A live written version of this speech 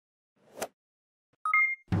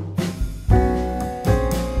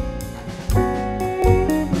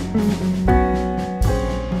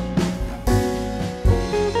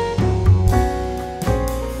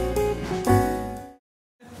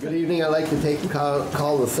Good evening. I'd like to take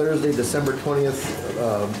call the Thursday, December 20th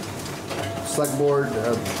Select Board,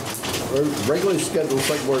 regularly scheduled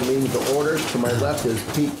Select Board meeting to order. To my left is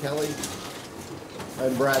Pete Kelly.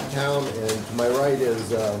 I'm Brad Town, and to my right is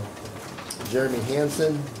Jeremy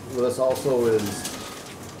Hansen. With us also is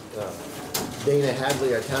Dana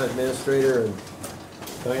Hadley, our Town Administrator, and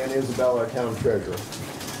Diane Isabel, our Town Treasurer.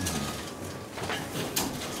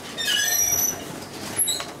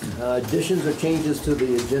 Additions or changes to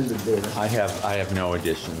the agenda, Dana? I have no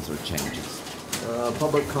additions or changes.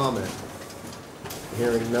 Public comment.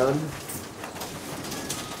 Hearing none.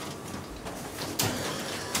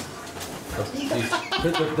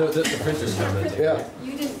 The printer's commenting. Yeah.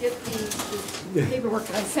 You didn't get the paperwork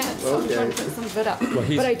that I sent, so I'm trying to print some of it up. Well,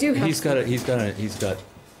 But I do have. He's got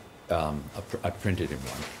I printed him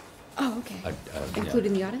one. Oh, okay. Yeah.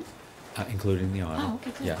 Including the audit? Including the audit. Oh,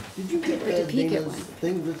 okay, good. Yeah. Did you get Where did Pete get Dana's one?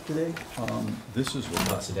 thing this today? This is what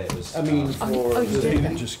Not today, it was. I mean, Oh, for you the did?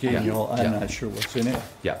 meeting? just gave you all, I'm Yeah. not sure what's in it.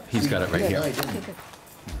 Yeah, he's got it right Yeah, no, I here. didn't. Okay, good.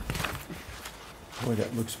 Boy,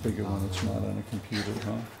 that looks bigger when it's not on a computer,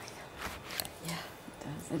 huh? Yeah, it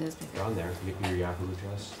does. It is big. You're on there, give me your Yahoo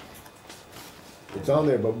address. It's on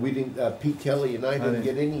there, but we didn't, Pete Kelly and I didn't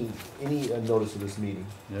didn't- get any notice of this meeting.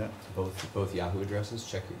 Yeah. Both Yahoo addresses,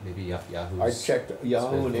 check maybe Yahoo's. I checked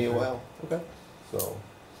Yahoo and spam filter. AOL. Okay. So,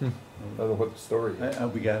 I don't know what the story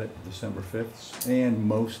is. We got it December 5th, and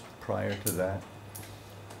most prior to that.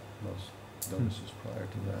 Most notices prior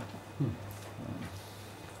to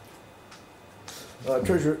that.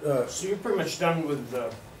 Treasurer, So you're pretty much done with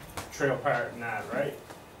the trail part and that, right?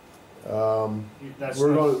 That's we're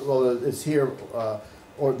not- going, well, it's here,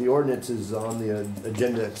 or the ordinance is on the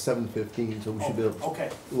agenda at 7:15, so we should be able, Okay,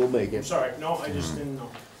 we'll make I'm it. sorry, no, I just didn't know.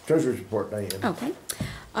 Treasurer's report, Diane. Okay.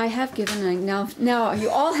 I have given, now you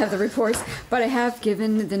all have the reports, but I have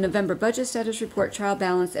given the November budget status report, trial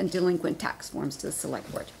balance, and delinquent tax forms to the Select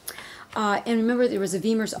Board. And remember, there was a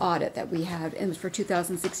VEMR's audit that we had, and it was for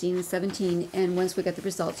 2016 and 17, and once we got the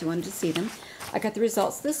results, you wanted to see them. I got the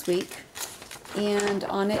results this week, and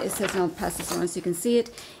on it says, and I'll pass this around so you can see it,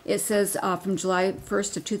 it says from July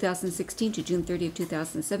 1st of 2016 to June 30th of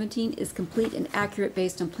 2017 is complete and accurate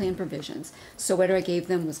based on plan provisions. So whatever I gave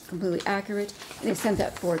them was completely accurate, and they sent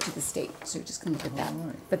that forward to the state, so you just can look at that. All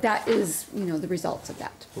right. But that is, the results of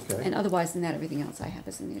that. Okay. And otherwise than that, everything else I have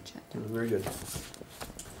is in the agenda. Very good.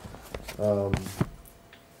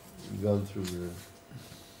 You've gone through the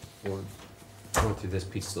form. Going through this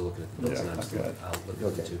piece, still looking at the notes, Yeah, and I'm I've still, got it. I'll look at the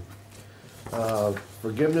Okay. two.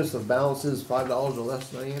 Forgiveness of balances, $5 or less,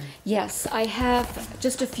 Diane? Yes, I have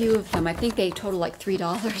just a few of them. I think they total like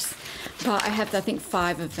 $3, but I have, I think,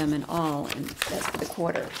 5 of them in all, and that's for the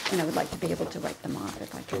quarter. And I would like to be able to write them off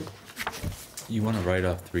if I can. You want to write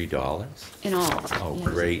off $3? In all. Oh, yes.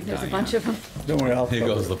 great, There's a Diane. bunch of them. Don't worry, I'll Here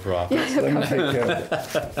cover goes the it. profit. Let me take care of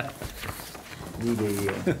it. Need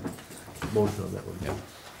a motion on that one.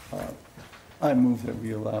 Yeah. I move that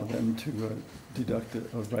we allow them to deduct it,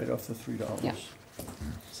 or write off the $3. Yeah.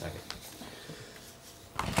 Second.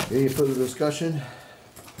 Any further discussion?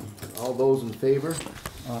 All those in favor?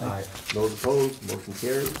 Aye. Those opposed, motion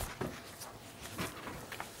carries.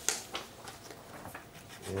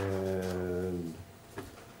 And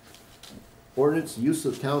ordinance use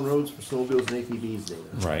of town roads for snowmobiles and ATVs, Dana.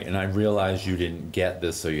 Right, and I realize you didn't get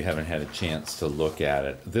this, so you haven't had a chance to look at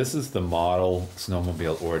it. This is the model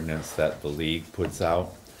snowmobile ordinance that the league puts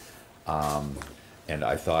out. And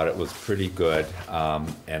I thought it was pretty good.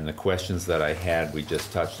 And the questions that I had, we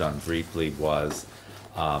just touched on briefly, was,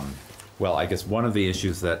 well, I guess one of the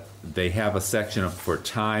issues that they have a section for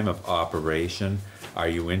time of operation. Are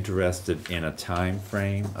you interested in a time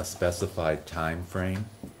frame, a specified time frame?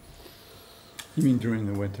 You mean during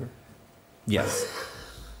the winter? Yes.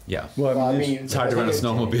 Yeah. Well, I mean, It's hard to run a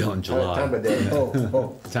snowmobile in July. Time of day.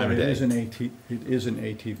 Time of It day. is an it is an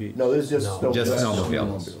ATV. No, this is just No. snowmobiles. Just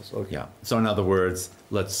snowmobiles. Snowmobiles, okay. Yeah. So in other words,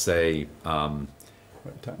 let's say,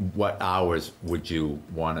 What time? what hours would you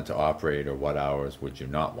want it to operate, or what hours would you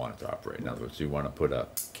not want it to operate? In other words, you want to put a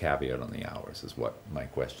caveat on the hours, is what my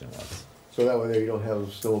question was. So that way there you don't have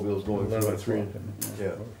snowmobiles going through at 3.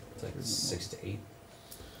 Yeah. It's like 6 to 8.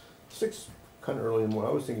 6, kind of early in the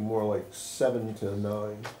morning. I was thinking more like 7 to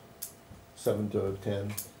 9, 7 to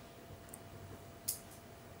 10.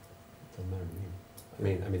 Doesn't matter to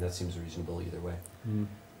me. I mean, that seems reasonable either way.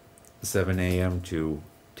 7 a.m. to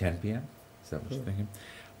 10 p.m.? Is that what you're thinking?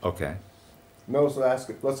 Okay. No, so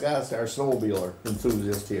let's ask our snowmobiler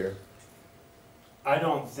enthusiast here. I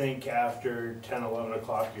don't think after 10, 11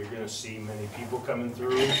 o'clock you're gonna see many people coming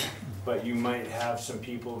through, but you might have some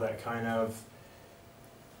people that kind of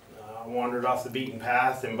wandered off the beaten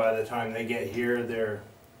path, and by the time they get here, they're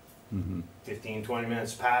 15, 20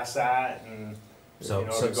 minutes past that, and So- you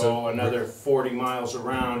know, so- to so- go another 40 miles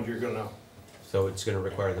around, you're gonna, So it's gonna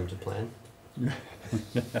require them to plan?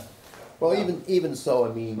 Well, even so,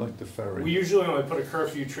 I mean, Like the ferry. we usually only put a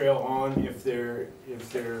curfew trail on if there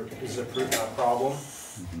is a problem.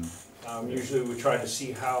 Usually we try to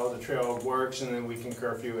see how the trail works, and then we can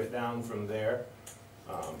curfew it down from there.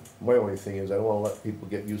 my only thing is I don't wanna let people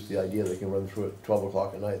get used to the idea they can run through at 12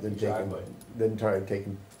 o'clock at night, then take them, Exactly. then try and take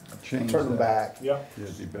them, Change turn them that. back. Yep, Yeah,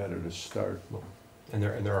 it'd be better to start. And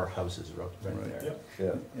there are houses right Right. there. yep.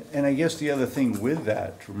 Yeah. And I guess the other thing with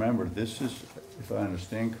that, remember, this is, if I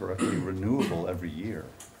understand correctly, renewable every year.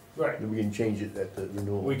 Right. Then we can change it at the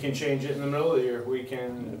renewal. We can change it in the middle of the year. We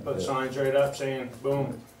can put Yeah. signs right up saying, boom,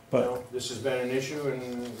 you But- know, this has been an issue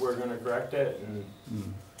and we're gonna correct it, and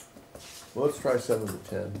Well, let's try 7 to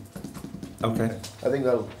 10. Okay. I think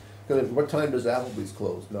that'll, cause what time does Applebee's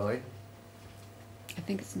close? 9? I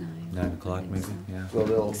think it's 9. 9 o'clock I think maybe, so. yeah. So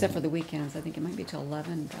they'll, Except for the weekends, I think it might be till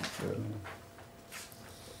 11, but. yeah.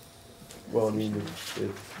 Well, I mean,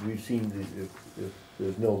 if we've seen, if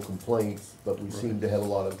there's no complaints, but we seem to have a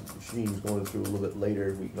lot of machines going through a little bit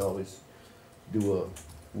later, we can always do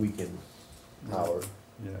a weekend hour,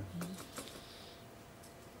 Yeah,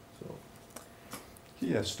 so.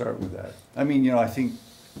 yeah, start with that. I mean, I think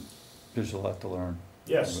there's a lot to learn.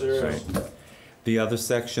 yes, there is. Right. The other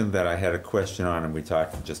section that I had a question on, and we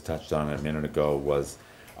just touched on it a minute ago, was,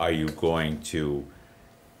 are you going to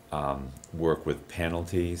work with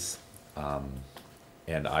penalties?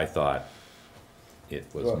 And I thought it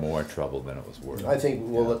was Well, more trouble than it was worth. I think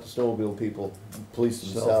we'll let the snowmobile people police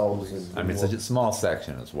themselves. Self-police. And I mean, it's a small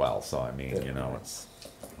section as well, so I mean, it's,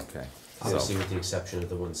 okay. Obviously, So, with the exception of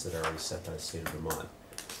the ones that are already set by the state of Vermont.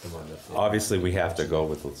 The one that- obviously, we have to go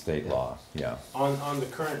with the state law, yeah. On the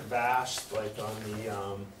current VAST, like on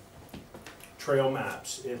the trail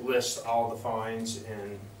maps, it lists all the fines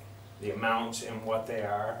and the amounts and what they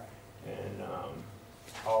are. And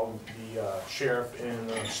all the sheriff and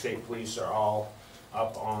the state police are all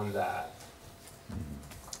up on that.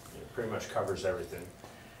 It pretty much covers everything.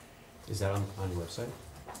 Is that on your website?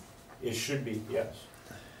 It should be, yes.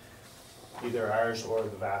 Either ours or the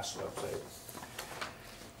VAST website.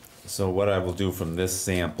 So what I will do from this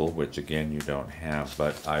sample, which again you don't have,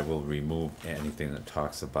 but I will remove anything that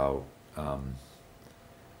talks about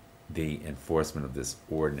the enforcement of this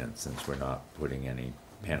ordinance, since we're not putting any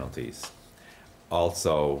penalties.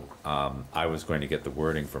 Also, I was going to get the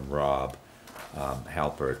wording from Rob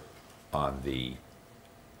Halpert on the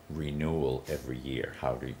renewal every year.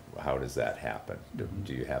 How does that happen?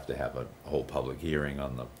 Do you have to have a whole public hearing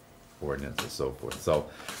on the ordinance and so forth? So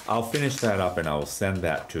I'll finish that up and I'll send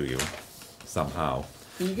that to you somehow.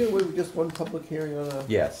 Can you get away with just one public hearing on a?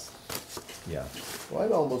 Yes, yeah. Well,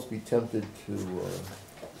 I'd almost be tempted to,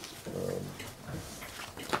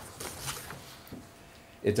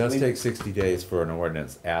 It does take 60 days for an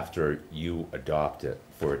ordinance after you adopt it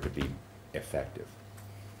for it to be effective.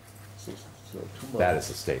 so 2 months. That is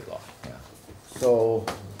a state law, yeah. So,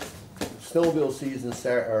 snowmobile season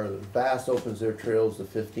or Bass opens their trails the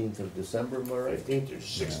 15th of December, am I right? 15th or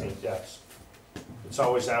 16th, yes. It's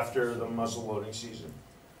always after the muzzle loading season.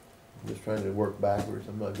 I'm just trying to work backwards,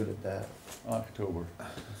 I'm not good at that. October,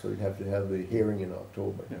 So you'd have to have the hearing in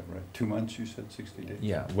October. yeah, right. 2 months, you said, 60 days?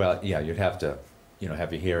 Yeah, well, yeah, you'd have to,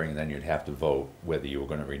 have your hearing, and then you'd have to vote whether you were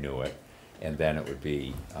gonna renew it, and then it would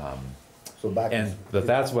be, So back. but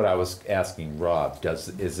that's what I was asking Rob,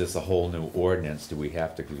 is this a whole new ordinance? Do we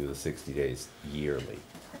have to do the 60 days yearly?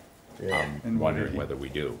 Yeah. I'm wondering whether we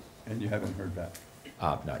do. And you haven't heard back?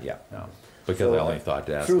 Not yet, no, because I only thought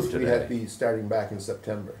to ask him Truth, we had to today. be starting back in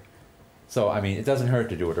September. So, I mean, it doesn't hurt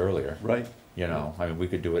to do it earlier, Right. I mean, we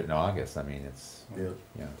could do it in August, I mean, it's,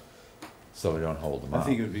 Yeah. so we don't hold them I up.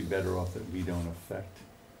 think it would be better off that we don't affect,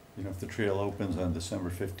 if the trail opens on December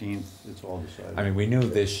 15th, it's all decided. I mean, we knew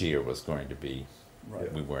this year was going to be,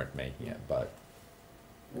 Right. we weren't making it, but,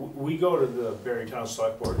 We go to the Berrytown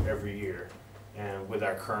Select Board every year, and with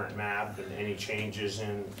our current map and any changes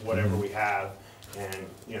in whatever we have, and,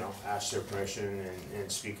 ask their permission and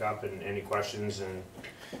speak up and any questions, and,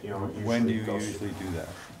 When do usually you goes- usually do that?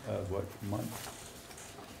 What month?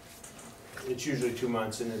 It's usually 2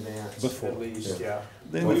 months in advance, Before, at least, yeah. yeah.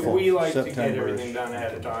 Then We before, like to get September-ish. everything done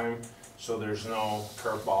ahead of time, so there's no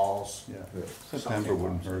curveballs. Yeah, Yeah. September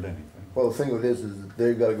wouldn't hurt anything. Well, the thing with this is that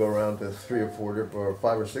they've gotta go around to 3 or 4 or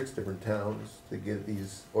 5 or 6 different towns to get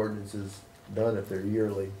these ordinances done if they're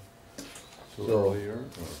yearly. So So- earlier,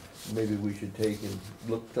 or, Maybe we should take and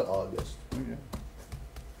look to August okay.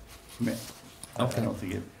 I mean, I Okay. don't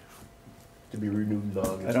think it, to be renewed in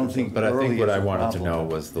August. I don't think- But I think Early what is I a wanted to know problem.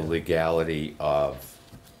 was the legality of,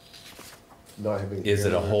 Not having. is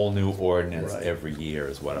it a whole new ordinance Right. every year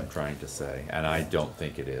is what I'm trying to say, and I don't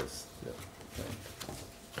think it is. Yeah.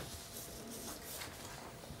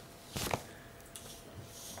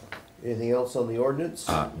 Anything else on the ordinance?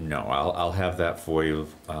 No, I'll have that for you,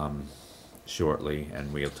 shortly,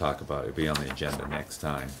 and we'll talk about it, it'll be on the agenda next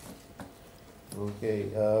time. Okay,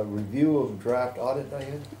 review of draft audit,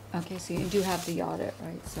 Diane? Okay, so you do have the audit,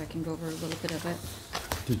 right? So I can go over a little bit of it.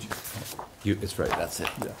 did you? It's right, that's it.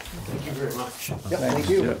 Yeah. Thank you very much. Yeah, thank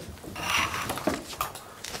you. Yeah.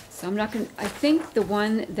 So I'm not gonna, I think the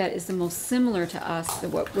one that is the most similar to us, that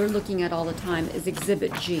what we're looking at all the time, is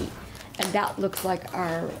Exhibit G. And that looks like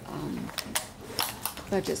our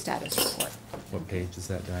budget status report. What page is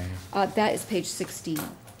that, Diane? That is page 16.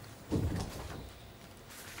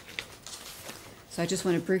 So I just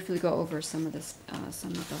want to briefly go over some of this,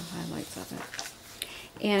 some of the highlights of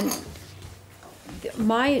it. And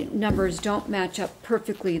my numbers don't match up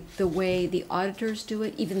perfectly the way the auditors do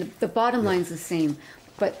it. Even the bottom line's the same,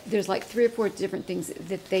 but there's like 3 or 4 different things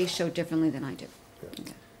that they show differently than I do.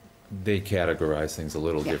 Okay. They categorize things a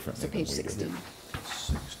little Yeah, differently so than we page do. 16.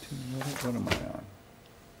 16, what am I on?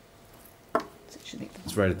 So it should be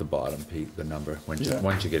It's right at the bottom, Pete, the number, Yeah.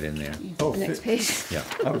 once you get in there. Oh, the next fi- page. Yeah,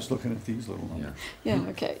 I was looking at these little yeah.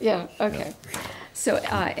 numbers. Yeah, okay. So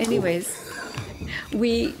anyways,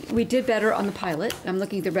 we did better on the pilot. I'm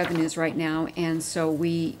looking at the revenues right now, and so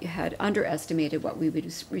we had underestimated what we would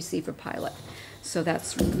receive for pilot. So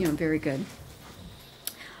that's, very good.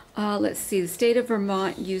 Let's see, the state of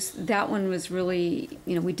Vermont use, that one was really,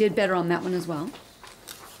 we did better on that one as well.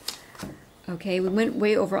 Okay, we went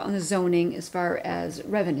way over on the zoning as far as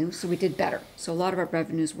revenue, so we did better. So a lot of our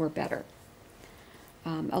revenues were better.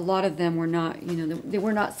 A lot of them were not, they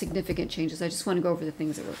were not significant changes. I just want to go over the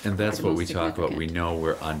things that were. And that's the what most we talk about, we significant. know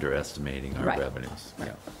we're underestimating our Right. revenues. Right,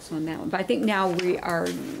 Yeah. so on that one, but I think now we are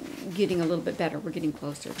getting a little bit better. We're getting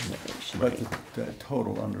closer to what they should But be. the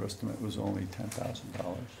total underestimate was only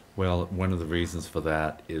 $10,000. Well, one of the reasons for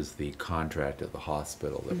that is the contract at the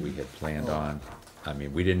hospital that Mm-hmm. we had planned on. I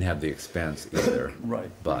mean, we didn't have the expense either. Right.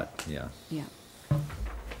 But, yeah. Yeah.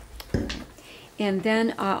 And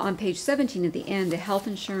then on page 17 at the end, the health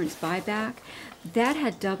insurance buyback, that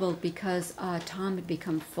had doubled because Tom had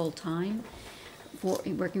become full-time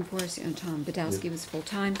working for us, and Tom Badowski was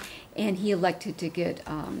full-time, and he elected to get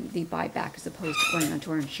the buyback as opposed to going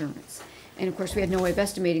onto our insurance. And of course, we had no way of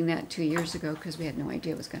estimating that 2 years ago because we had no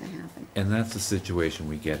idea it was gonna happen. And that's the situation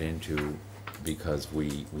we get into because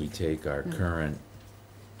we take our current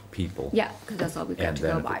people. Mm. Yeah, because that's all we've got And to go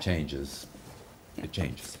then if by. it changes, Yeah. it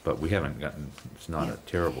changes. But we haven't gotten, it's not Yeah. a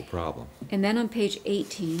terrible problem. And then on page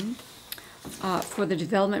 18, for the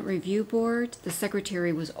Development Review Board, the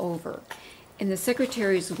secretary was over. And the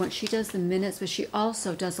secretary is when she does the minutes, but she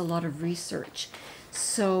also does a lot of research.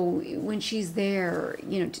 So when she's there,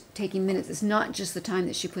 taking minutes, it's not just the time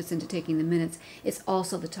that she puts into taking the minutes, it's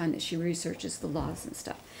also the time that she researches the laws and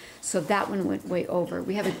stuff. So that one went way over.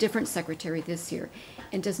 We have a different secretary this year,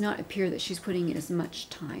 and does not appear that she's putting in as much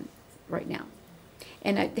time right now.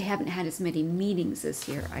 And they haven't had as many meetings this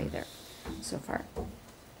year either, so far.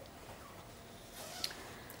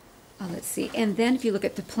 Let's see, and then if you look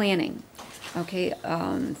at the planning, okay,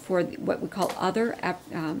 for what we call other,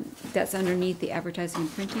 that's underneath the advertising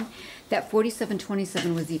and printing, that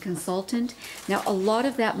 4727 was the consultant. Now, a lot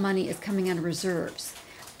of that money is coming out of reserves,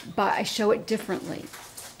 but I show it differently,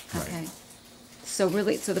 okay? So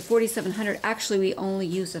really, so the 4,700, actually, we only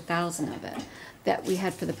used 1,000 of it that we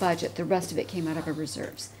had for the budget. The rest of it came out of our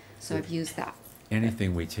reserves, so I've used that.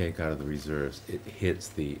 Anything we take out of the reserves, it hits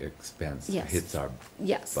the expense, Yes. hits our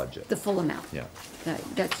Yes, budget. the full amount. Yeah.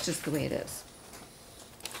 That's just the way it is.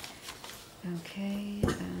 Okay.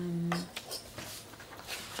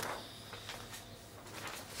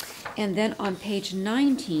 And then on page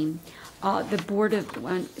 19, the Board of,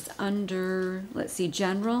 is under, let's see,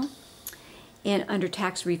 general, and under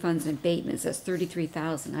tax refunds and abatements, that's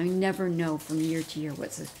 33,000. I never know from year to year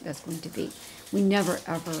what that's going to be. We never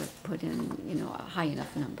ever put in, a high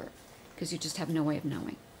enough number, because you just have no way of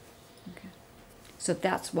knowing. Okay. So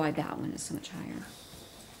that's why that one is so much higher.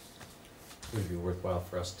 Would it be worthwhile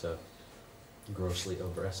for us to grossly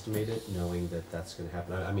overestimate it, knowing that that's gonna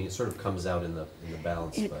happen? I mean, it sort of comes out in the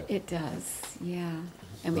balance, but. It does, yeah,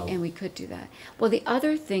 and Well- we could do that. Well, the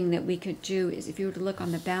other thing that we could do is, if you were to look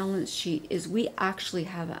on the balance sheet, is we actually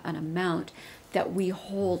have an amount that we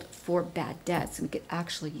hold for bad debts, and we could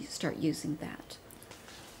actually start using that.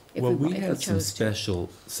 if Well, we, we if we had some chose to. special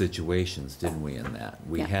situations, didn't we, in that?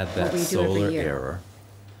 We Yeah, had what that we do every solar year. error,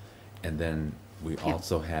 and then we Yeah.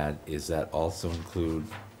 also had, is that also include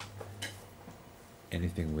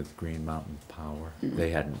anything with Green Mountain Power?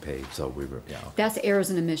 They hadn't paid, so we were, yeah, okay. That's errors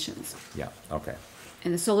and omissions. Yeah, okay.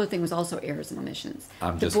 And the solar thing was also errors and omissions.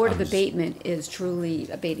 I'm The just- Board I'm of just- Abatement is truly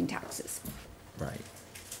abating taxes. Right.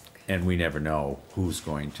 And we never know who's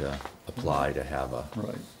going to apply to have a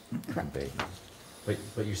Right. Correct. abatement.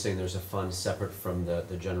 But you're saying there's a fund separate from the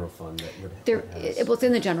general fund that would. There, that has- well, it's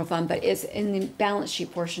in the general fund, but it's in the balance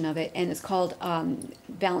sheet portion of it, and it's called, Allowance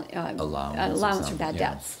or allowance for bad something,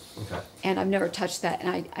 yeah. debts. Okay. And I've never touched that,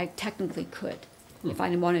 and I technically could, if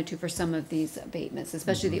I wanted to, for some of these abatements,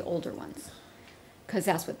 especially the older ones. Because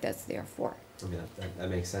that's what that's there for. I mean, that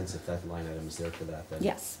makes sense if that line item is there for that, then.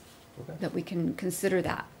 Yes, Okay. that we can consider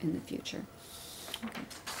that in the future. Okay.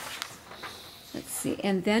 Let's see,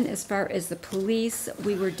 and then as far as the police,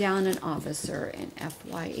 we were down an officer in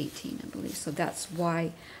FY 18, I believe, so that's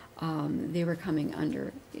why they were coming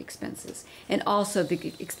under the expenses. And also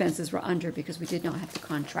the expenses were under because we did not have the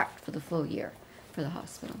contract for the full year for the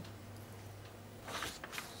hospital.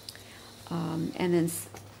 And then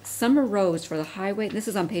summer roads for the highway, this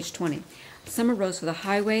is on page 20. Summer roads for the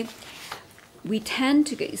highway, we tend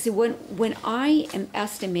to get, see, when I am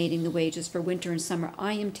estimating the wages for winter and summer,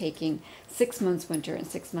 I am taking 6 months winter and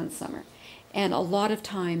 6 months summer. And a lot of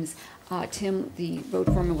times, Tim, the road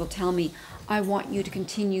foreman, will tell me, I want you to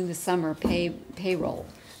continue the summer payroll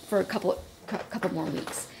for a couple more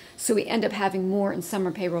weeks. So we end up having more in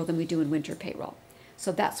summer payroll than we do in winter payroll.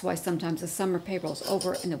 So that's why sometimes the summer payroll's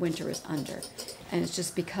over and the winter is under. And it's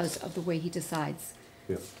just because of the way he decides.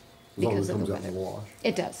 Yeah. As long as Because it of comes the out in the weather. wash.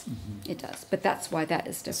 It does, it does, but that's why that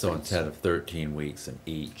is different. So instead of 13 weeks in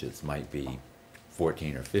each, it might be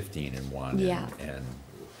 14 or 15 in one Yeah. and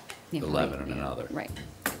Yeah, 11 right, in yeah, another. Right,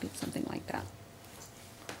 something like that.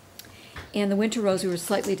 And the winter roads, we were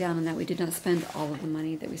slightly down on that. We did not spend all of the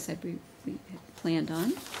money that we said we had planned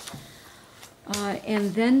on.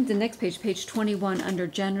 And then the next page, page 21, under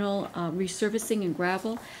general resurfacing and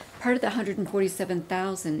gravel, part of the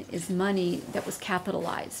 147,000 is money that was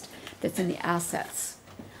capitalized, that's in the assets.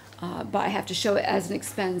 But I have to show it as an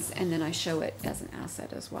expense, and then I show it as an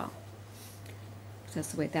asset as well. So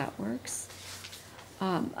that's the way that works.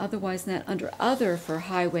 Otherwise, than that, under other for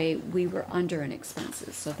highway, we were under in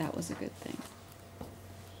expenses, so that was a good thing.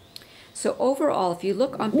 So overall, if you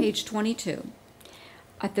look on page 22,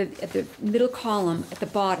 at the middle column at the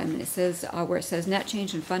bottom, it says where it says net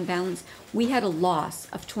change in fund balance, we had a loss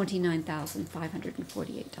of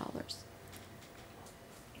 $29,548.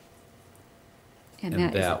 And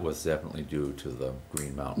that is- that was definitely due to the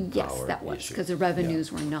Green Mountain Power yes, issue. that was because the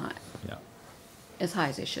revenues were not Yeah. as high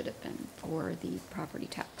as they should have been for the property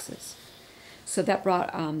taxes. So that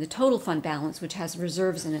brought the total fund balance, which has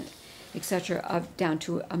reserves in it, et cetera, down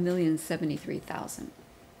to $1,073,000.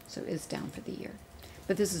 So it is down for the year.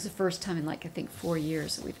 But this is the first time in like, I think, 4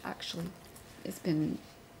 years that we've actually, it's been,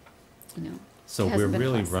 you know. So it we're hasn't been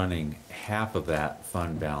really plus. running, half of that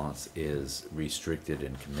fund balance is restricted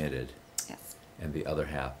and committed, Yes, and the other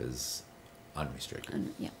half is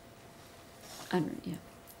unrestricted. yeah. Yeah.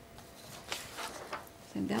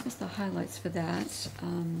 And that was the highlights for that.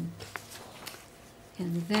 And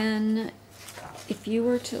then, if you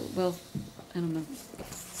were to, well, I don't know,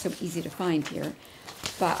 it's so easy to find here,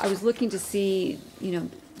 but I was looking to see, you know,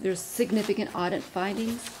 there's significant audit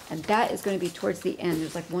findings, and that is going to be towards the end.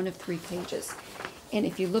 There's like 1 of 3 pages. And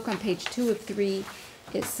if you look on page 2 of 3,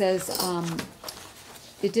 it says,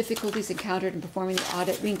 the difficulties encountered in performing the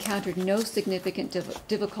audit, we encountered no significant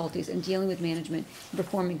difficulties in dealing with management in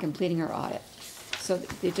performing and completing our audit. So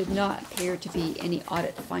there did not appear to be any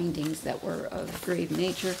audit findings that were of grave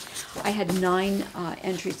nature. I had 9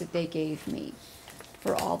 entries that they gave me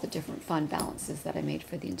for all the different fund balances that I made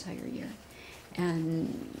for the entire year.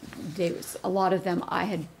 And a lot of them, I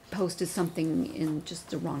had posted something in just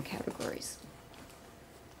the wrong categories.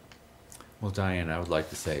 Well, Diane, I would like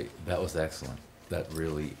to say that was excellent. That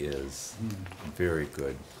really is a very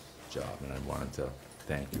good job, and I wanted to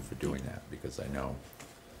thank you for doing that, because I know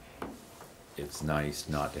it's nice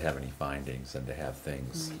not to have any findings and to have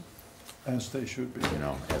things, As they should be. you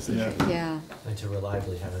know, as they Yeah. should. Yeah, And to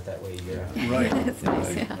reliably have it that way year after. Right, That's nice,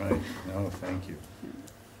 right, yeah. right. No, thank you.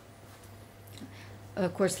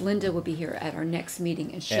 of course, Linda will be here at our next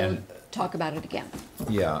meeting, and she'll And- talk about it again.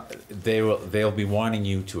 Yeah, they'll be wanting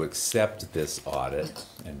you to accept this audit,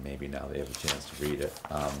 and maybe now they have a chance to read it.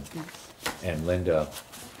 And Linda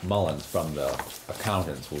Mullins from the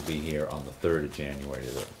accountants will be here on the 3rd of January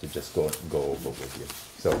to just go over with you.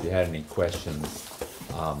 So if you had any questions,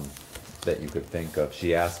 that you could think of.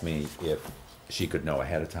 She asked me if she could know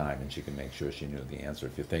ahead of time and she could make sure she knew the answer.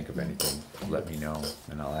 If you think of anything, let me know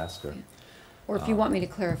and I'll ask her. Or if you want me to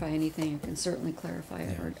clarify anything, I can certainly clarify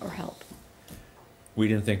it or help. We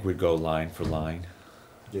didn't think we'd go line for line.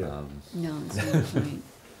 Yeah. No, it's not point.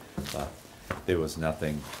 But there was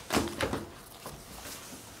nothing.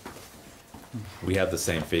 We have the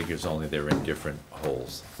same figures, only they're in different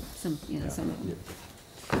holes. Some, Yeah. some of them.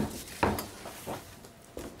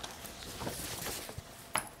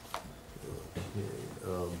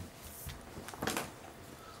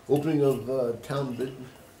 Opening of town bid,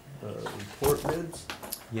 report bids.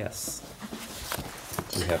 Yes.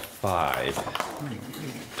 We have 5.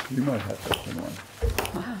 You might have that in one.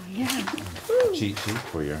 Wow, yeah. Cheat sheet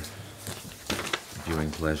for your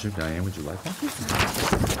viewing pleasure. Diane, would you like one?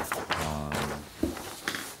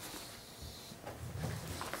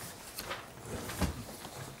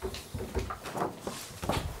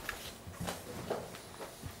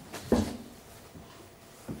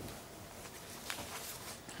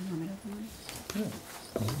 You want me to open mine?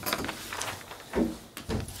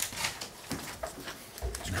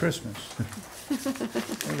 It's Christmas.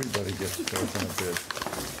 Everybody gets to open a bid.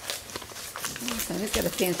 So I've got a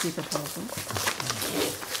fancy proposal.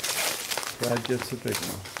 Brad gets a big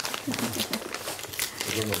one.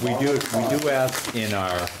 We do ask in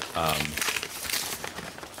our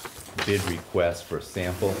bid request for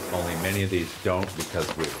sample, only many of these don't because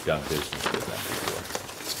we've done business with them before,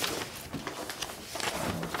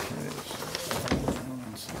 Okay,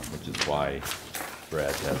 so, which is why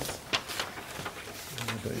Brad has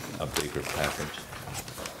a bigger package.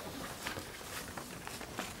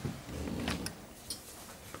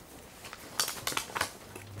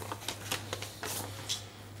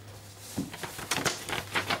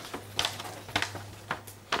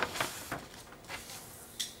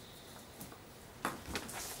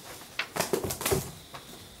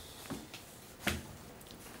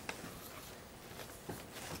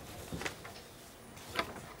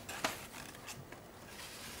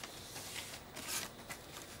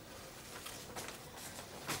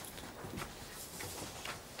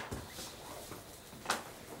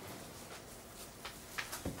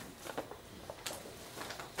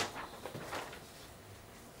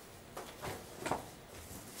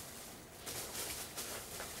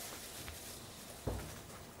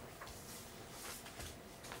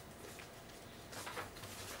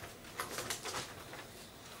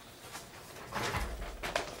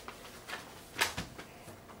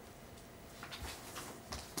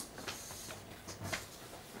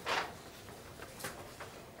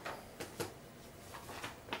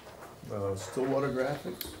 Stillwater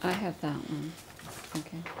Graphics. I have that one.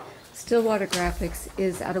 Okay. Stillwater Graphics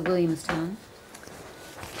is out of Williamstown.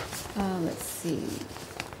 Let's see.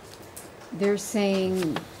 They're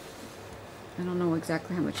saying, I don't know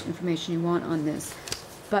exactly how much information you want on this,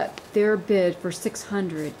 but their bid for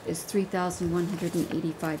 600 is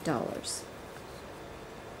 $3,185.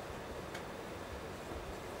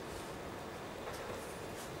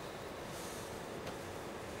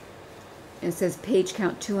 It says page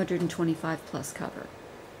count 225 plus cover.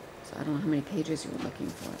 So I don't know how many pages you were looking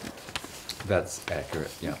for. But That's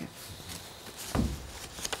accurate, yeah. okay.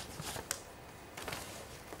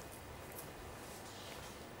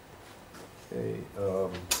 Okay,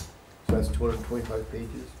 so that's 225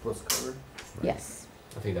 pages plus cover. Yes.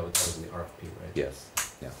 I think that was in the RFP, right? Yes,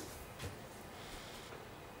 yeah.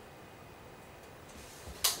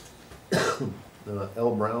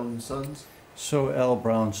 L. Brown Sons. So L.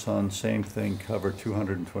 Brown Son, same thing, cover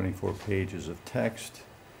 224 pages of text.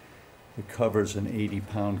 The cover's an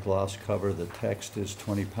 80-pound gloss cover. The text is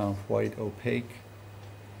 20-pound white opaque.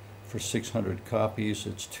 For 600 copies,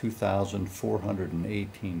 it's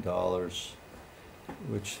 $2,418,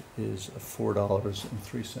 which is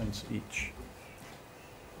 $4.03 each.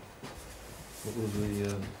 What was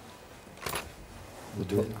the The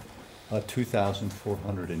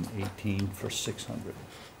 2,418 for 600.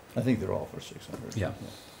 I think they're all for 600. Yeah.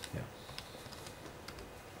 Yeah.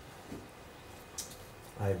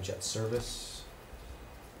 I have jet service,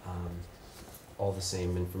 all the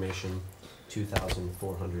same information,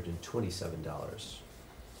 $2,427.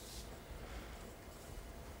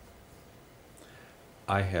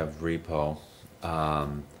 I have repo.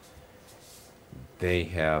 They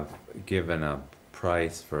have given a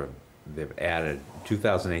price for, they've added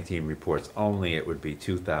 2018 reports only, it would be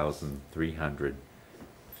 $2,350.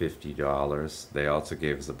 They also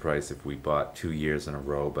gave us a price if we bought 2 years in a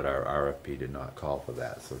row, but our RFP did not call for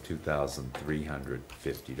that, so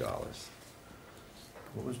 $2,350.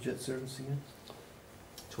 what was jet service again?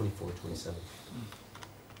 24, 27.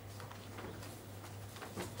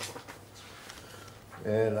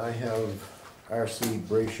 And I have R.C.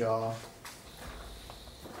 Brayshaw.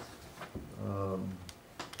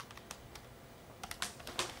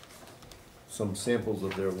 Some samples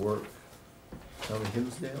of their work. Town of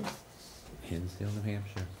Hinsdale. Hinsdale, New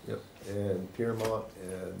Hampshire. Yep. And Piermont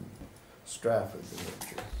and Stratford, New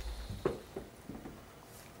Hampshire.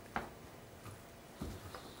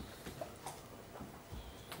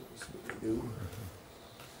 That's what we do.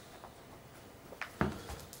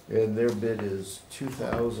 And their bid is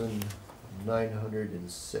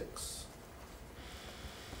 $2,906.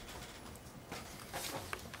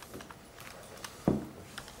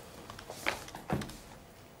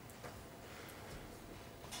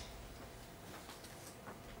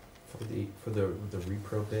 For the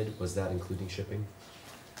repro bid, was that including shipping?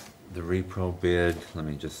 The repro bid, let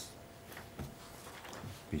me just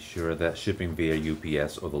be sure that shipping via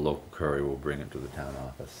UPS or the local courier will bring it to the town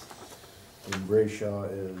office. And Brayshaw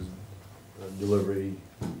is delivery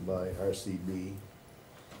by RCB.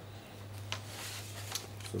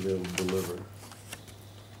 So they'll deliver.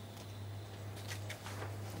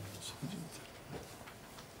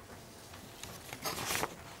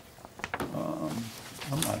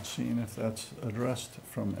 I'm not seeing if that's addressed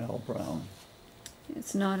from L. Brown.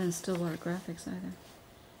 It's not in Stillwater Graphics either.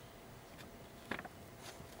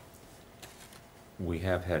 We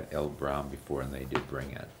have had L. Brown before and they did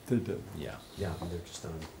bring it, They did. yeah. Yeah, they're just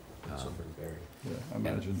on Silver and Berry. Yeah, I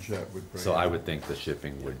imagine Jet would bring So I it. would think the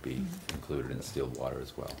shipping would be included in Stillwater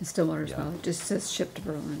as well. In Stillwater as Yeah. well, it just says shipped to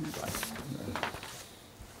Berlin. Yeah.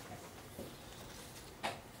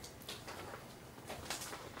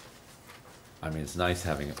 I mean, it's nice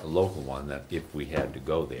having a local one that if we had to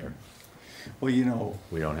go there, Well, you know,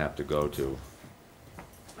 we don't have to go to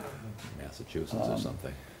Massachusetts or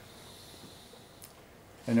something.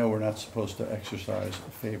 I know we're not supposed to exercise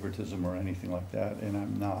favoritism or anything like that, and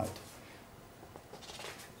I'm not.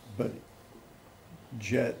 But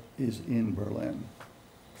Jet is in Berlin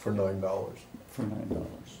For $9. for $9.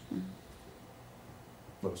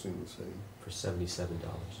 Mostly the same. For $77.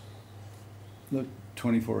 Look,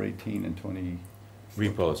 2418 and 20,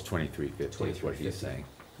 Repo is $23.50 is what he's $23.50. saying.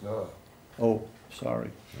 No. oh, sorry,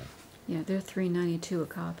 Yeah, they're $3.92 a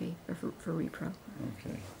copy for repro.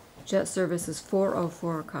 okay. Jet Service is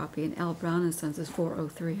 $4.04 a copy, and L. Brown and Sons is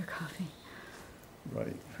 $4.03 a copy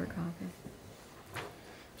Right, per copy.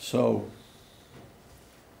 so,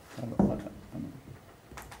 I don't,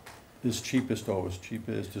 is cheapest always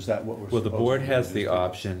cheapest, is that what we're Well, supposed the to board do? has the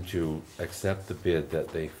option to accept the bid that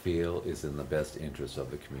they feel is in the best interest of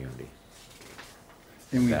the community.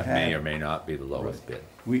 And we That may or have, may not be the lowest bid.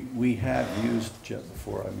 we have used Jet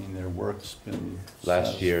before, I mean, their work's been.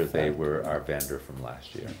 Last year, they satisfactory. were our vendor from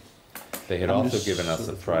last year. They had I'm also just given us sort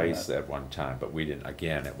a of throwing price that. at one time, but we didn't,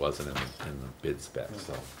 again, it wasn't in the bid spec,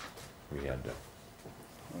 so we had to.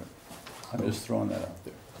 I'm just throwing that out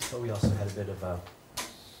there. But we also had a bit of a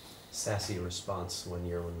sassy response one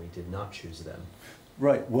year when we did not choose them.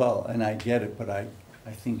 Right, well, and I get it, but I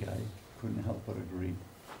think I couldn't help but agree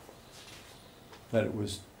that it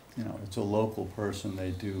was, you know, it's a local person,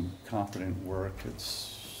 they do competent work, it's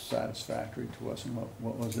satisfactory to us, and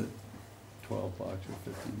what was it? $12 or $15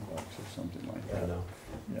 or something like I that. don't know.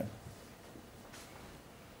 Yeah.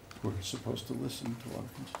 We're supposed to listen to our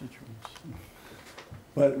constituents.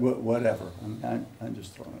 But whatever, I'm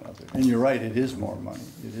just throwing it out there. And you're right, it is more money,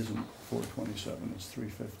 it isn't $427, it's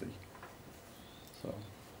 $350. So,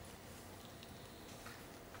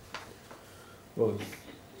 Well,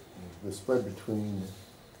 the spread between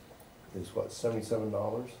is what,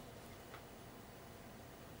 $77?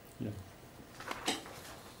 yeah.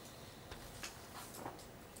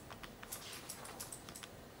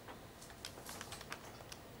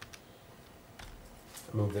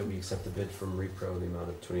 I move that we accept the bid from Repro in the amount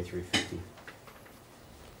of $23.50.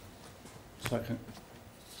 Second.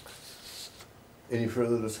 Any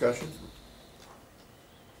further discussion?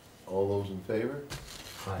 All those in favor?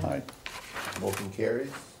 Aye. Motion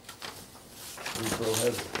carries. Repro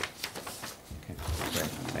has it. Okay, great,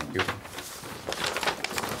 thank you.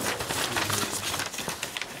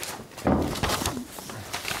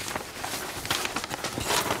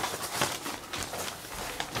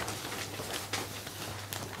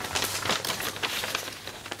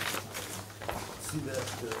 See that,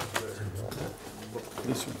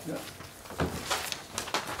 This one, yeah.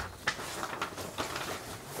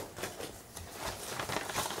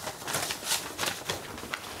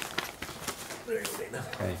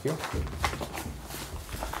 Thank you. okay.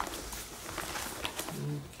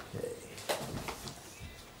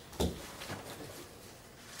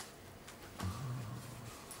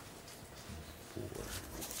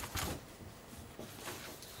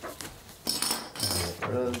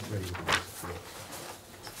 Ready with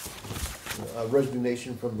the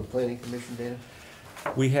Resignation from the planning commission, Dana?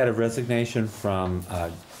 We had a resignation from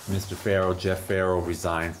Mr. Farrell. Jeff Farrell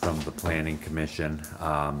resigned from the Planning Commission.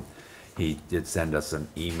 He did send us an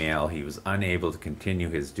email. He was unable to continue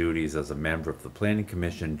his duties as a member of the Planning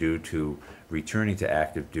Commission due to returning to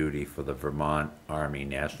active duty for the Vermont Army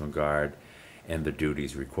National Guard and the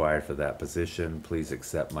duties required for that position. Please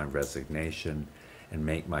accept my resignation and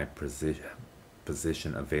make my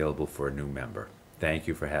position available for a new member. Thank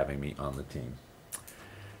you for having me on the team.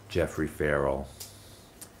 Jeffrey Farrell,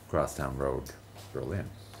 Crosstown Road, Berlin.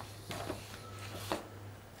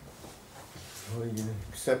 Well, you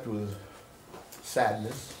accept with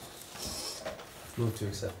sadness. Move to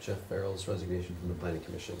accept Jeff Farrell's resignation from the planning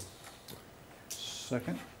commission.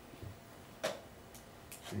 Second?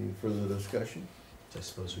 Any further discussion? I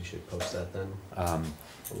suppose we should post that then.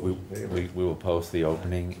 We will post the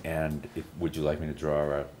opening, and would you like me to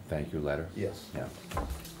draw a thank you letter? Yes. Yeah.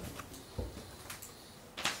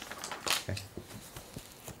 Okay.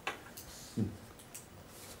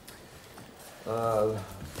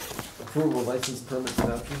 Approval of license permits and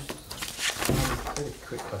vouchers? I have a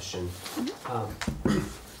quick question.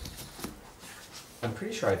 I'm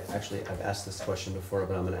pretty sure I've asked this question before,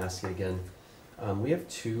 but I'm gonna ask it again. We have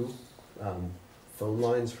two phone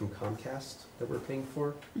lines from Comcast that we're paying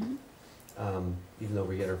for. Even though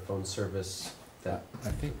we get our phone service, that, I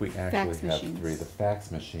think we actually Fax have machines. three. The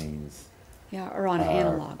fax machines Yeah, or on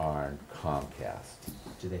analog. are Comcast.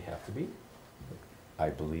 do they have to be? I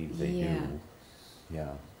believe they Yeah. do. Yeah.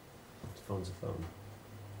 Phone's a phone.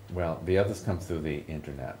 Well, the others come through the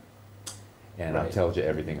internet. And I've Right. told you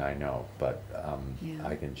everything I know, but Yeah.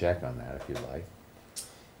 I can check on that if you'd like.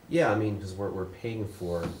 Yeah, I mean, because we're paying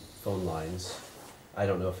for phone lines. I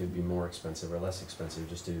don't know if it'd be more expensive or less expensive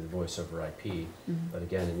just to do the voice over IP. But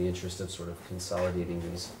again, in the interest of sort of consolidating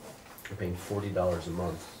these, we're paying $40 a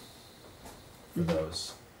month for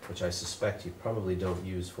those, which I suspect you probably don't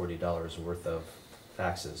use $40 worth of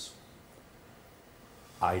faxes.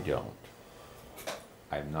 I don't.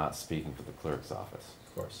 I'm not speaking for the clerk's office.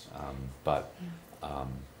 Of course. But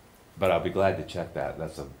I'll be glad to check that.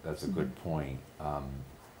 That's a good point.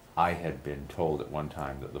 I had been told at one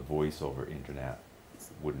time that the voice over internet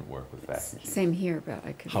wouldn't work with fax machines. Same here, but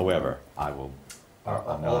I could. However, I will.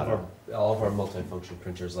 I'm not All of our multifunction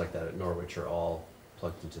printers like that at Norwich are all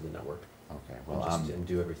plugged into the network. okay. And Well, and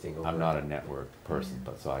do everything over. I'm not a network person,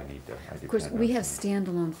 but so I need to. I Of course, depend we on have someone.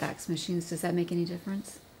 standalone fax machines. Does that make any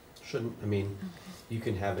difference? Shouldn't, I mean, you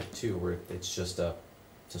can have it too, where it's just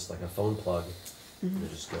like a phone plug, and it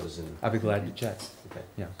just goes in, I'll be glad to check. okay.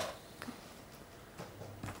 Yeah.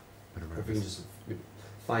 Or if we can just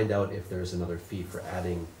find out if there's another fee for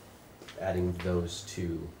adding those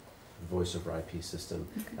to the voice over IP system.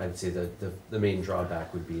 Okay. I'd say the main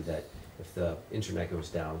drawback would be that if the internet goes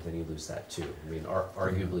down, then you lose that too. I mean,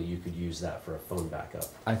 arguably, you could use that for a phone backup.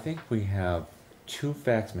 I think we have 2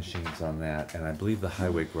 fax machines on that, and I believe the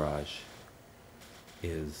highway garage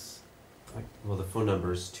is. Well, the phone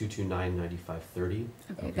number is 229-9530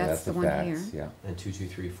 Okay, that's the a one fax, here. Yeah, and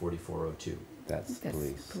 223-4402. that's That's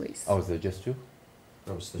police. police. Oh, is there just 2?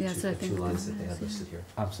 Those are Yeah, the that's two, what I the think two the lines that one they have is, yeah. listed here.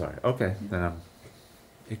 I'm sorry. Okay, then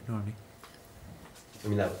ignore me. I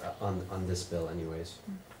mean, that, on this bill anyways.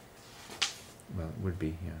 Well, it would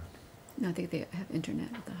be, yeah. No, I think they have internet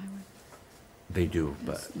at the highway. They do,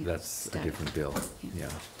 but That's, yeah, that's a static. different bill, Yeah. yeah.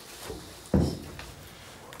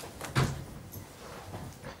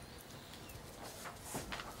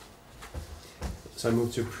 So I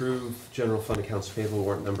move to approve general fund accounts payable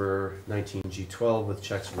warrant number 19G12 with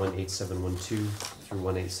checks 18712 through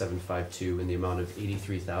 18752 in the amount of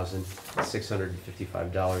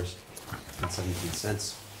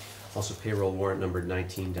 $83,655.17. Also payroll warrant number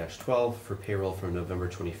 19-12 for payroll from November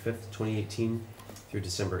 25th, 2018 through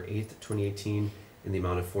December 8th, 2018 in the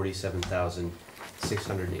amount of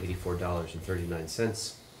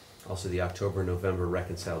 $47,684.39. Also the October, November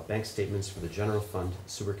reconciled bank statements for the general fund,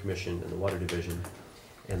 sewer commission, and the water division,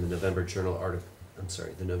 and the November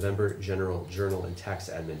the November general journal and tax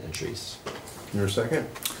admin entries. Your second?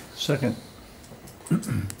 Second.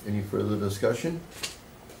 Any further discussion?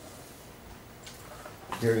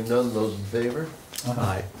 Hearing none, those in favor?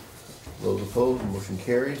 Aye. Those opposed, motion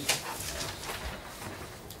carries.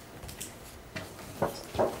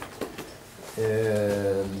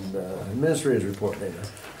 And administrator's report, Dana.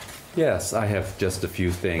 Yes, I have just a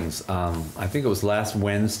few things. I think it was last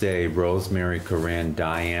Wednesday, Rosemary, Corinne,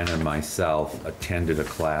 Diane, and myself attended a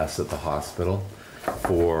class at the hospital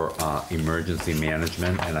for emergency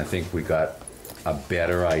management, and I think we got a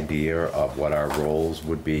better idea of what our roles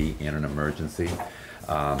would be in an emergency.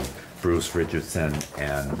 Bruce Richardson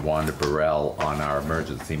and Wanda Burrell on our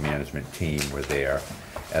emergency management team were there,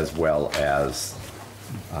 as well as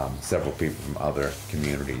several people from other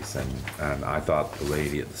communities. And I thought the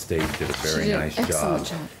lady at the stage did a very She did an nice excellent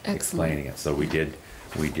job job. Excellent. explaining it. So we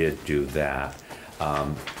did do that.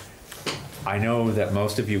 I know that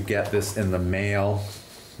most of you get this in the mail,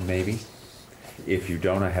 maybe. If you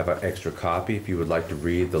don't, I have an extra copy if you would like to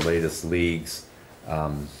read the latest League's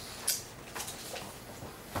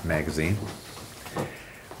magazine.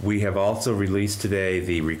 We have also released today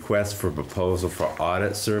the request for proposal for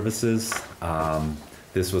audit services.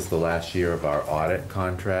 This was the last year of our audit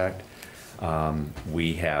contract.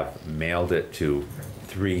 We have mailed it to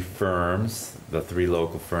 3 firms, the 3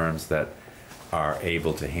 local firms that are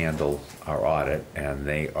able to handle our audit, and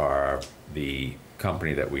they are the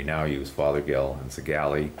company that we now use, Fothergill and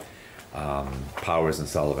Segali, Powers and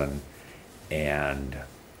Sullivan, and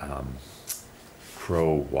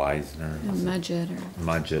Crow Weisner.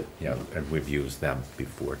 Mudgett, yeah, and we've used them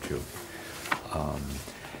before too.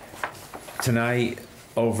 Tonight,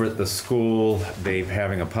 over at the school, they're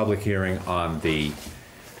having a public hearing on the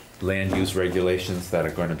land use regulations that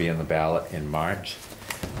are going to be in the ballot in March.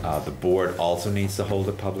 The board also needs to hold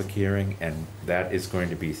a public hearing, and that is going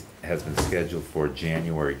to be, has been scheduled for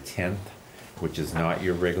January 10th, which is not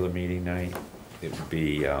your regular meeting night. It would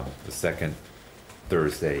be the second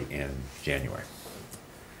Thursday in January.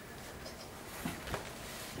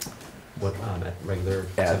 What, at regular?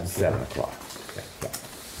 At 7 p.m.? o'clock. Okay.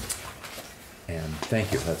 Yeah. And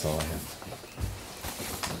thank you, that's all I have.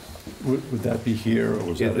 Would that be here, or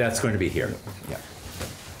was Yeah, that? that's going to be here, yeah.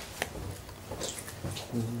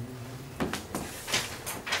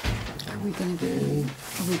 Are we gonna be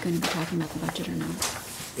talking about the budget or no?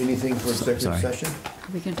 Anything for executive Sorry. session?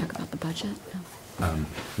 Are we gonna talk about the budget? No.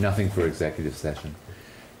 Nothing for executive session.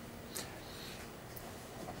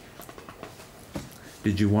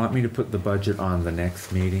 Did you want me to put the budget on the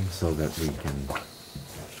next meeting so that we can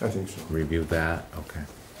I think so. review that? Okay,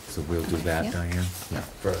 so we'll do that, Yeah. Diane? Yeah.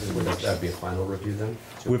 Would that be a final review then?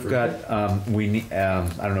 to We've approve got, it? we need, I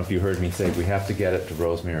don't know if you heard me say, we have to get it to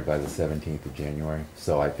Rosemary by the 17th of January,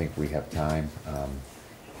 so I think we have time,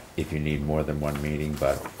 if you need more than one meeting,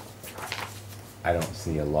 but I don't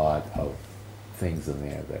see a lot of things in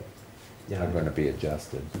there that Yeah. are gonna be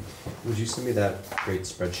adjusted. Would you send me that great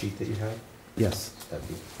spreadsheet that you have? Yes. That'd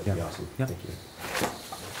be Yeah. awesome. Yeah. Thank you.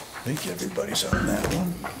 I think everybody's on that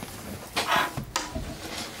one.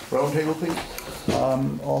 Roundtable,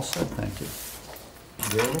 please? All set, thank you.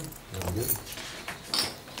 Jeremy? I'm good.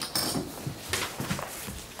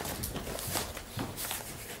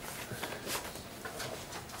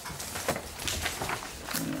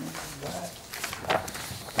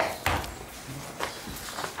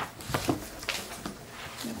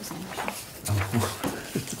 That was a motion.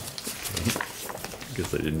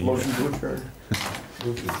 Guess I didn't need Motion to adjourn.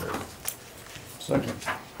 Move to adjourn. Second.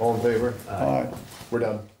 All in favor? Aye. We're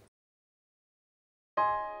done.